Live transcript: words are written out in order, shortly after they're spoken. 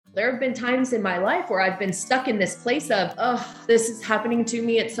There have been times in my life where I've been stuck in this place of, oh, this is happening to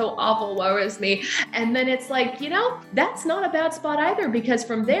me. It's so awful. Woe is me. And then it's like, that's not a bad spot either, because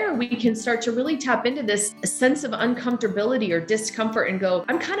from there we can start to really tap into this sense of uncomfortability or discomfort and go,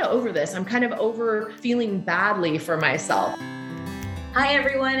 I'm kind of over this. I'm kind of over feeling badly for myself. Hi,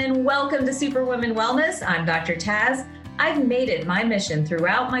 everyone, and welcome to Superwoman Wellness. I'm Dr. Taz. I've made it my mission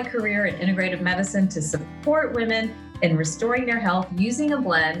throughout my career in integrative medicine to support women in restoring their health using a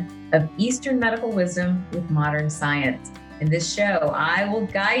blend of Eastern medical wisdom with modern science. In this show, I will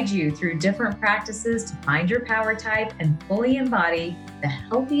guide you through different practices to find your power type and fully embody the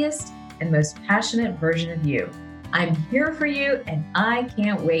healthiest and most passionate version of you. I'm here for you, and I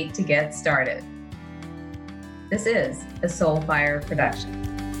can't wait to get started. This is a Soulfire production.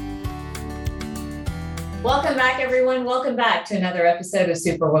 Welcome back, everyone. Welcome back to another episode of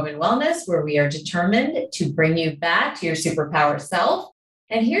Superwoman Wellness, where we are determined to bring you back to your superpower self.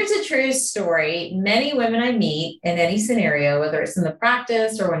 And here's a true story. Many women I meet in any scenario, whether it's in the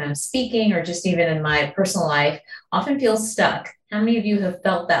practice or when I'm speaking or just even in my personal life, often feel stuck. How many of you have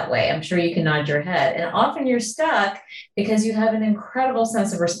felt that way? I'm sure you can nod your head. And often you're stuck because you have an incredible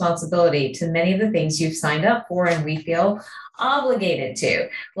sense of responsibility to many of the things you've signed up for and we feel obligated to.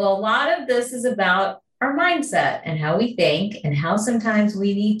 Well, a lot of this is about our mindset and how we think and how sometimes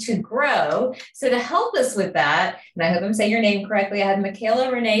we need to grow. So to help us with that, and I hope I'm saying your name correctly, I have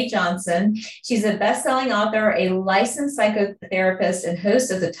Michaela Renee Johnson. She's a best-selling author, a licensed psychotherapist, and host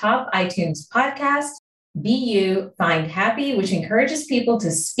of the top iTunes podcast, Be You, Find Happy, which encourages people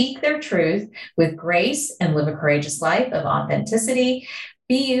to speak their truth with grace and live a courageous life of authenticity.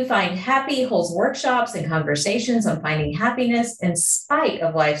 Be You, Find Happy holds workshops and conversations on finding happiness in spite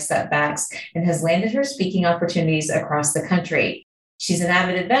of life setbacks and has landed her speaking opportunities across the country. She's an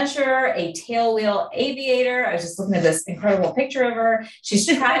avid adventurer, a tailwheel aviator. I was just looking at this incredible picture of her. She's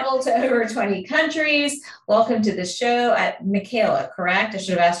traveled to over 20 countries. Welcome to the show. Michaela, correct? I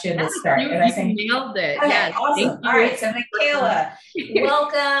should have asked you in the start. You nailed it. Okay, yes. Awesome. All right. So Michaela,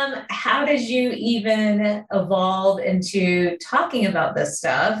 welcome. How did you even evolve into talking about this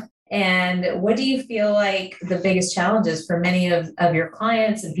stuff? And what do you feel like the biggest challenges for many of your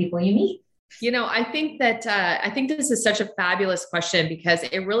clients and people you meet? I think that this is such a fabulous question because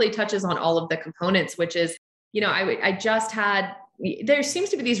it really touches on all of the components, which is, there seems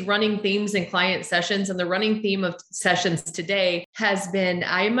to be these running themes in client sessions, and the running theme of sessions today has been,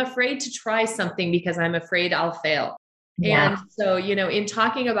 I'm afraid to try something because I'm afraid I'll fail. Yeah. And so, in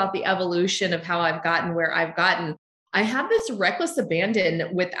talking about the evolution of how I've gotten where I've gotten, I have this reckless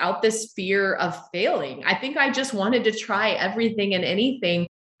abandon without this fear of failing. I think I just wanted to try everything and anything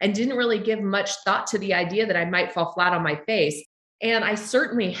and didn't really give much thought to the idea that I might fall flat on my face. And I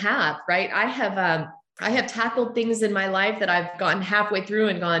certainly have, right? I have tackled things in my life that I've gotten halfway through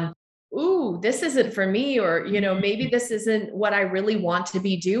and gone, ooh, this isn't for me, or, maybe this isn't what I really want to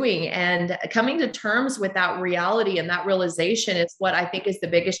be doing. And coming to terms with that reality and that realization is what I think is the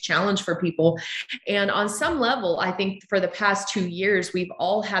biggest challenge for people. And on some level, I think for the past 2 years, we've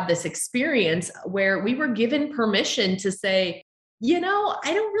all had this experience where we were given permission to say,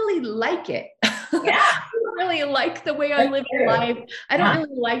 I don't really like it. Yeah. I don't really like the way I live life. I don't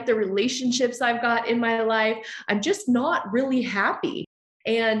really like the relationships I've got in my life. I'm just not really happy.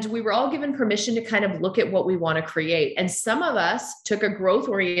 And we were all given permission to kind of look at what we want to create. And some of us took a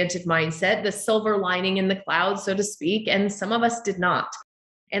growth-oriented mindset, the silver lining in the clouds, so to speak, and some of us did not.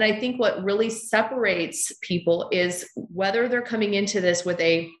 And I think what really separates people is whether they're coming into this with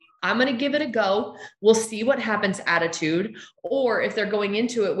I'm going to give it a go, we'll see what happens attitude, or if they're going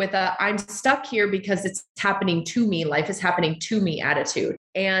into it with I'm stuck here because it's happening to me, life is happening to me attitude.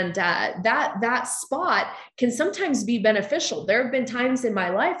 And that spot can sometimes be beneficial. There have been times in my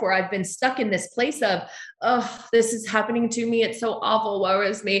life where I've been stuck in this place of, oh, this is happening to me. It's so awful. Woe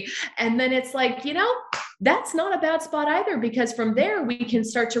is me. And then it's like, that's not a bad spot either, because from there we can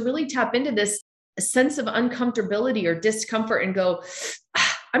start to really tap into this sense of uncomfortability or discomfort and go,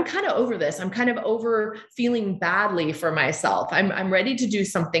 I'm kind of over this. I'm kind of over feeling badly for myself. I'm ready to do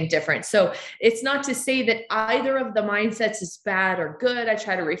something different. So it's not to say that either of the mindsets is bad or good. I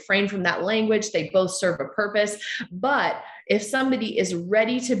try to refrain from that language. They both serve a purpose. But if somebody is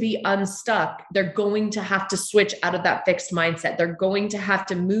ready to be unstuck, they're going to have to switch out of that fixed mindset. They're going to have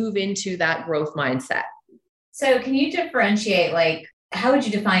to move into that growth mindset. So can you differentiate, how would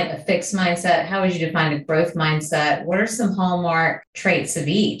you define a fixed mindset? How would you define a growth mindset? What are some hallmark traits of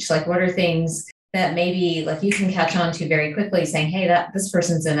each? What are things that maybe you can catch on to very quickly saying, hey, this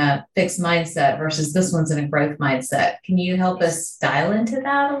person's in a fixed mindset versus this one's in a growth mindset. Can you help us dial into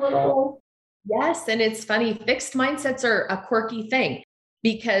that a little? Yes. And it's funny, fixed mindsets are a quirky thing.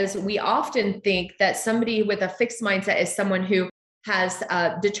 because we often think that somebody with a fixed mindset is someone who has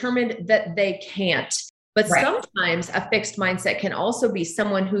determined that they can't. But Right. sometimes a fixed mindset can also be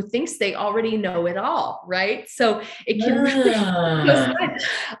someone who thinks they already know it all, right? So it can really,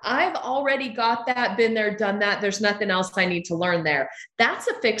 I've already got that, been there, done that. There's nothing else I need to learn there. That's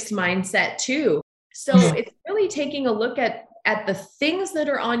a fixed mindset too. So it's really taking a look at the things that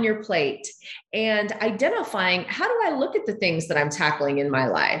are on your plate and identifying, how do I look at the things that I'm tackling in my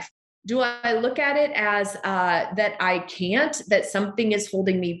life? Do I look at it as that I can't, that something is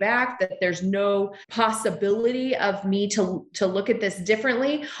holding me back, that there's no possibility of me to look at this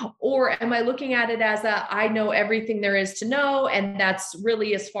differently? Or am I looking at it as I know everything there is to know, and that's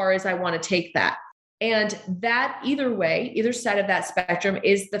really as far as I want to take that? And that either way, either side of that spectrum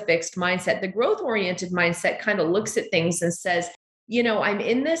is the fixed mindset. The growth-oriented mindset kind of looks at things and says, I'm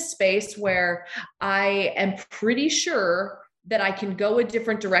in this space where I am pretty sure that I can go a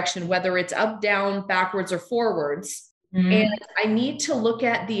different direction, whether it's up, down, backwards, or forwards. And I need to look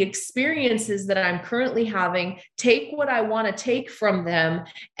at the experiences that I'm currently having, take what I want to take from them,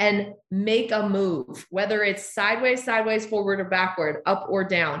 and make a move, whether it's sideways, forward or backward, up or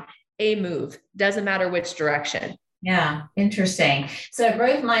down, a move. Doesn't matter which direction. Yeah, interesting. So a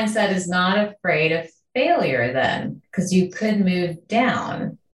growth mindset is not afraid of failure then, because you could move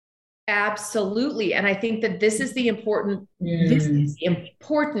down. Absolutely. And I think that this is the important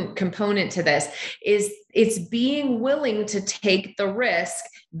component to this is it's being willing to take the risk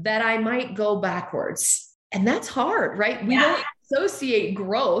that I might go backwards. And that's hard, right? We don't associate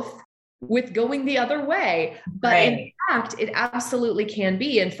growth with going the other way, but in fact, it absolutely can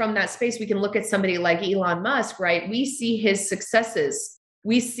be. And from that space, we can look at somebody like Elon Musk, right? We see his successes.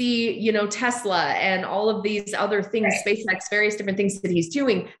 We see, Tesla and all of these other things, SpaceX, various different things that he's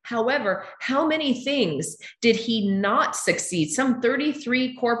doing. However, how many things did he not succeed? Some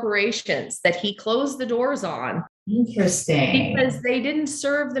 33 corporations that he closed the doors on. Interesting. Because they didn't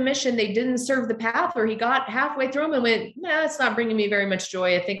serve the mission. They didn't serve the path, or he got halfway through them and went, nah, it's not bringing me very much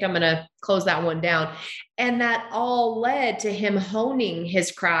joy. I think I'm going to close that one down. And that all led to him honing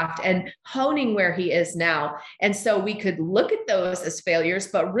his craft and honing where he is now. And so we could look at those as failures,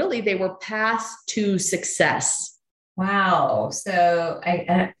 but really they were paths to success. Wow. So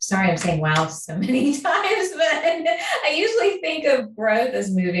I'm sorry, I'm saying wow so many times, but I usually think of growth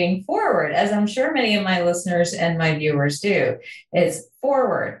as moving forward, as I'm sure many of my listeners and my viewers do. It's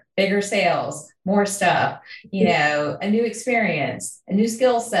forward, bigger sales, more stuff, a new experience, a new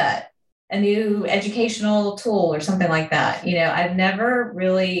skill set, a new educational tool or something like that. I've never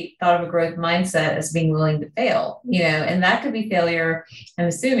really thought of a growth mindset as being willing to fail, and that could be failure, I'm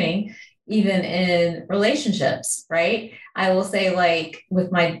assuming, even in relationships, right? I will say, like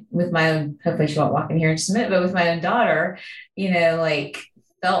with my own, hopefully she won't walk in here in just a minute, but with my own daughter,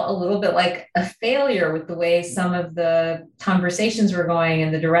 felt a little bit like a failure with the way some of the conversations were going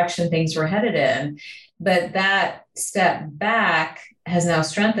and the direction things were headed in. But that step back has now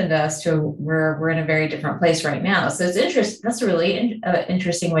strengthened us to where we're in a very different place right now. So it's interesting. That's a really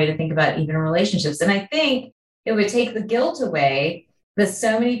interesting way to think about even relationships. And I think it would take the guilt away that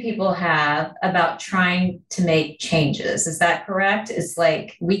so many people have about trying to make changes. Is that correct? It's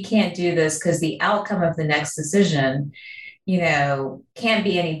like, we can't do this because the outcome of the next decision, can't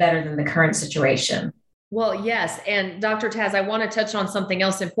be any better than the current situation. Well, yes. And Dr. Taz, I want to touch on something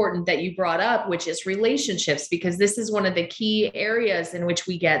else important that you brought up, which is relationships, because this is one of the key areas in which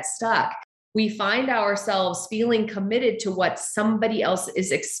we get stuck. We find ourselves feeling committed to what somebody else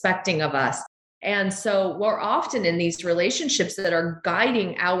is expecting of us. And so we're often in these relationships that are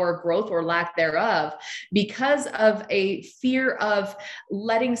guiding our growth or lack thereof because of a fear of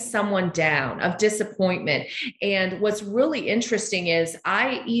letting someone down, of disappointment. And what's really interesting is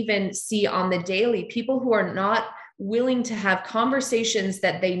I even see on the daily people who are not willing to have conversations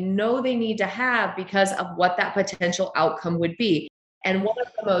that they know they need to have because of what that potential outcome would be. And one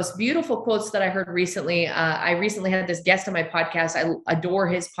of the most beautiful quotes that I heard recently, I recently had this guest on my podcast. I adore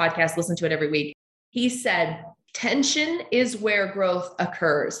his podcast, listen to it every week. He said, tension is where growth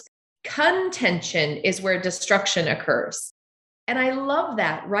occurs. Contention is where destruction occurs. And I love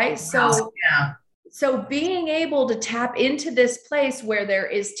that, right? So being able to tap into this place where there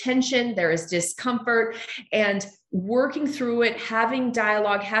is tension, there is discomfort, and working through it, having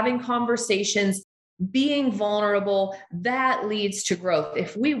dialogue, having conversations, being vulnerable, that leads to growth.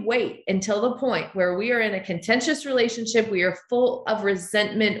 If we wait until the point where we are in a contentious relationship, we are full of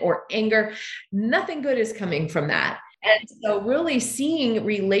resentment or anger, nothing good is coming from that. And so really seeing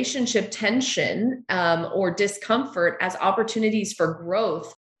relationship tension or discomfort as opportunities for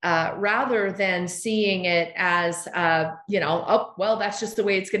growth rather than seeing it as, oh, well, that's just the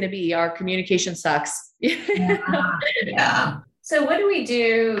way it's going to be. Our communication sucks. Yeah. So what do we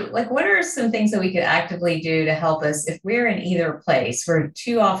do? Like, what are some things that we could actively do to help us if we're in either place? We're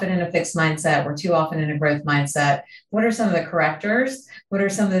too often in a fixed mindset. We're too often in a growth mindset. What are some of the correctors? What are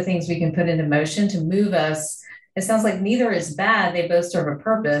some of the things we can put into motion to move us? It sounds like neither is bad. They both serve a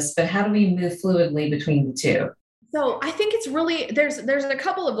purpose, but how do we move fluidly between the two? So I think it's really, there's a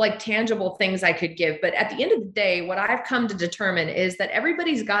couple of like tangible things I could give, but at the end of the day, what I've come to determine is that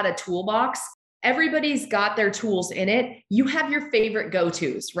everybody's got a toolbox. Everybody's got their tools in it. You have your favorite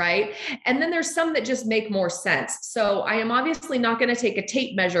go-tos, right? And then there's some that just make more sense. So I am obviously not going to take a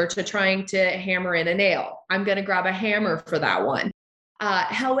tape measure to trying to hammer in a nail. I'm going to grab a hammer for that one.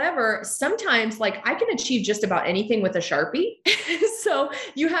 However, sometimes like I can achieve just about anything with a Sharpie. So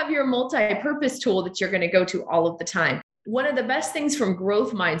you have your multi-purpose tool that you're going to go to all of the time. One of the best things from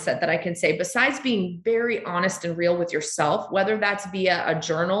growth mindset that I can say, besides being very honest and real with yourself, whether that's via a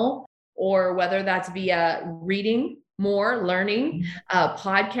journal or whether that's via reading more, learning,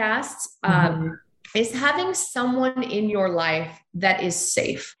 podcasts, is having someone in your life that is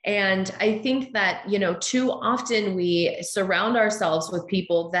safe. And I think that, too often we surround ourselves with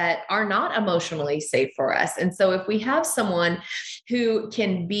people that are not emotionally safe for us. And so if we have someone who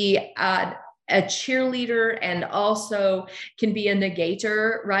can be a cheerleader and also can be a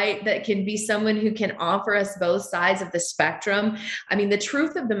negator, right? That can be someone who can offer us both sides of the spectrum. I mean, the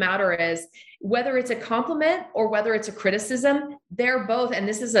truth of the matter is, whether it's a compliment or whether it's a criticism, they're both, and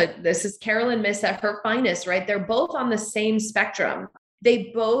this is Carolyn Miss at her finest, right? They're both on the same spectrum.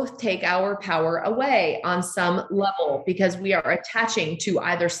 They both take our power away on some level because we are attaching to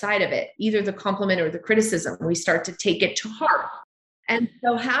either side of it, either the compliment or the criticism. We start to take it to heart. And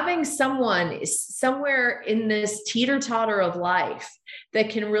so having someone somewhere in this teeter-totter of life that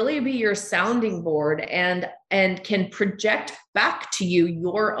can really be your sounding board and can project back to you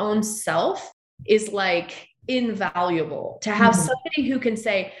your own self is like invaluable. To have somebody who can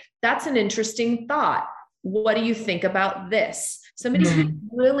say, that's an interesting thought. What do you think about this? Somebody who's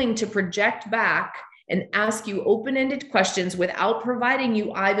willing to project back and ask you open-ended questions without providing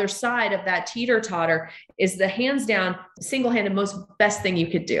you either side of that teeter-totter is the hands down, single-handed most best thing you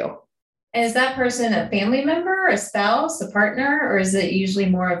could do. And is that person a family member, a spouse, a partner, or is it usually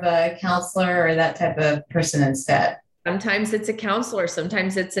more of a counselor or that type of person instead? Sometimes it's a counselor.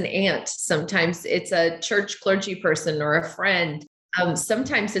 Sometimes it's an aunt. Sometimes it's a church clergy person or a friend.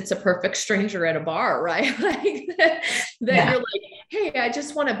 Sometimes it's a perfect stranger at a bar, right? Like that you're like, hey, I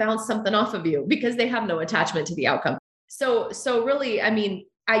just want to bounce something off of you because they have no attachment to the outcome. So really, I mean,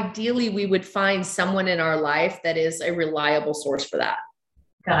 ideally we would find someone in our life that is a reliable source for that.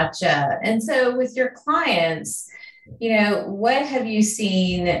 Gotcha. And so with your clients, what have you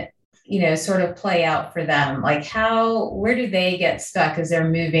seen, sort of play out for them? Like where do they get stuck as they're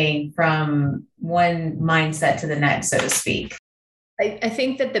moving from one mindset to the next, so to speak? I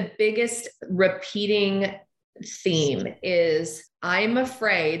think that the biggest repeating theme is I'm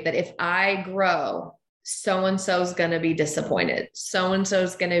afraid that if I grow, so-and-so is going to be disappointed. So-and-so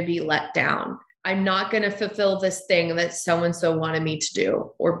is going to be let down. I'm not going to fulfill this thing that so-and-so wanted me to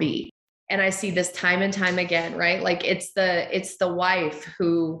do or be. And I see this time and time again, right? Like it's the wife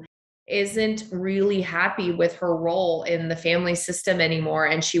who isn't really happy with her role in the family system anymore.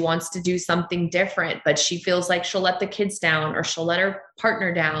 And she wants to do something different, but she feels like she'll let the kids down or she'll let her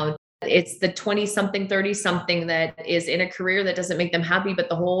partner down. It's the 20-something, 30-something that is in a career that doesn't make them happy, but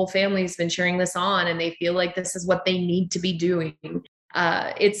the whole family's been cheering this on and they feel like this is what they need to be doing.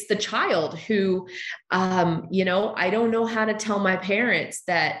 It's the child who, I don't know how to tell my parents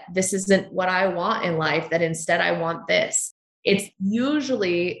that this isn't what I want in life, that instead I want this. It's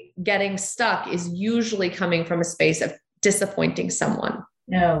usually getting stuck is usually coming from a space of disappointing someone.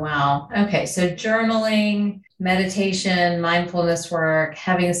 Oh, wow. Okay. So journaling, meditation, mindfulness work,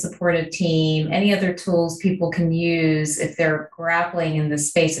 having a supportive team, any other tools people can use if they're grappling in the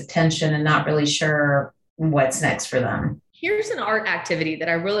space of tension and not really sure what's next for them. Here's an art activity that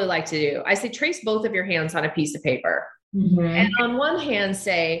I really like to do. I say, trace both of your hands on a piece of paper. And on one hand,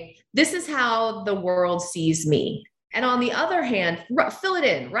 say, this is how the world sees me. And on the other hand, fill it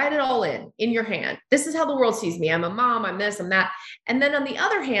in, write it all in your hand. This is how the world sees me. I'm a mom, I'm this, I'm that. And then on the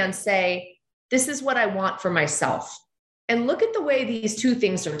other hand, say, this is what I want for myself. And look at the way these two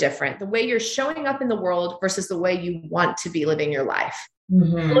things are different. The way you're showing up in the world versus the way you want to be living your life.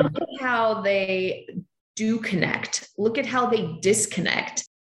 Look at how they do connect. Look at how they disconnect.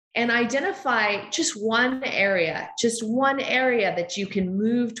 And identify just one area that you can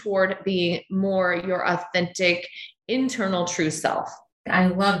move toward being more your authentic, internal true self. I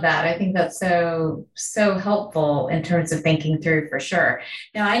love that. I think that's so helpful in terms of thinking through for sure.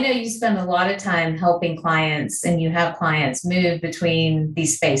 Now, I know you spend a lot of time helping clients and you have clients move between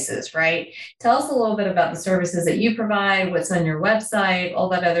these spaces, right? Tell us a little bit about the services that you provide, what's on your website, all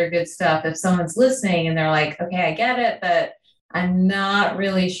that other good stuff. If someone's listening and they're like, okay, I get it, but I'm not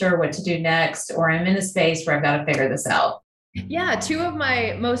really sure what to do next, or I'm in a space where I've got to figure this out. Yeah, two of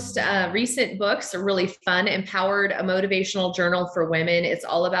my most recent books are really fun. Empowered, a motivational journal for women. It's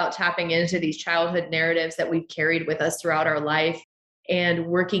all about tapping into these childhood narratives that we've carried with us throughout our life and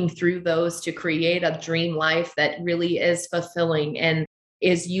working through those to create a dream life that really is fulfilling and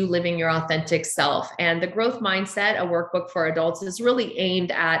is you living your authentic self. And the growth mindset, a workbook for adults, is really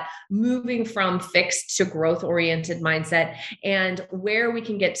aimed at moving from fixed to growth oriented mindset and where we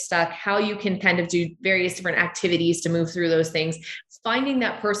can get stuck, how you can kind of do various different activities to move through those things. Finding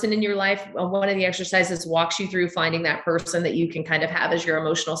that person in your life, one of the exercises walks you through finding that person that you can kind of have as your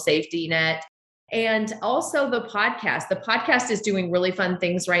emotional safety net. And also the podcast. The podcast is doing really fun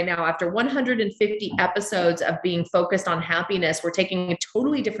things right now. After 150 episodes of being focused on happiness, we're taking a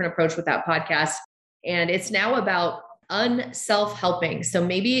totally different approach with that podcast. And it's now about unself-helping. So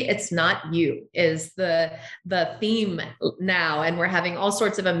maybe it's not you is the theme now. And we're having all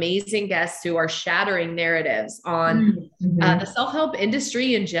sorts of amazing guests who are shattering narratives on the self-help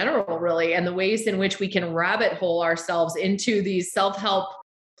industry in general, really, and the ways in which we can rabbit hole ourselves into these self-help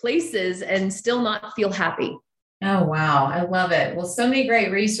places and still not feel happy. Oh, wow. I love it. Well, so many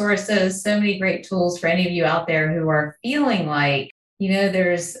great resources, so many great tools for any of you out there who are feeling like,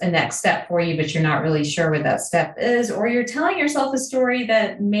 there's a next step for you, but you're not really sure what that step is, or you're telling yourself a story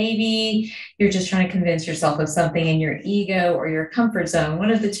that maybe you're just trying to convince yourself of something in your ego or your comfort zone. One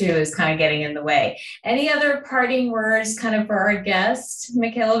of the two is kind of getting in the way. Any other parting words kind of for our guest,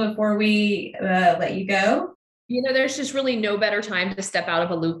 Michaela, before we let you go? There's just really no better time to step out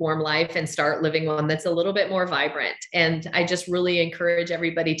of a lukewarm life and start living one that's a little bit more vibrant. And I just really encourage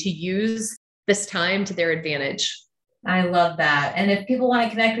everybody to use this time to their advantage. I love that. And if people want to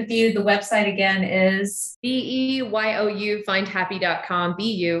connect with you, the website again is BEYOU findhappy.com,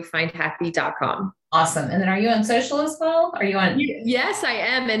 BU findhappy.com. Awesome. And then are you on social as well? Are you on? Yes, I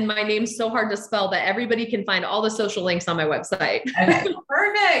am. And my name's so hard to spell that everybody can find all the social links on my website. Okay,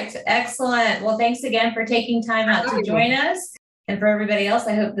 perfect. Excellent. Well, thanks again for taking time out to join us. And for everybody else,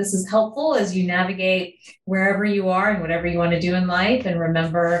 I hope this is helpful as you navigate wherever you are and whatever you want to do in life. And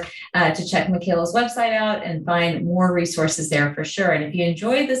remember to check Michaela's website out and find more resources there for sure. And if you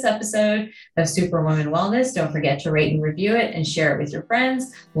enjoyed this episode of Superwoman Wellness, don't forget to rate and review it and share it with your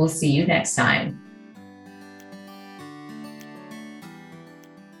friends. We'll see you next time.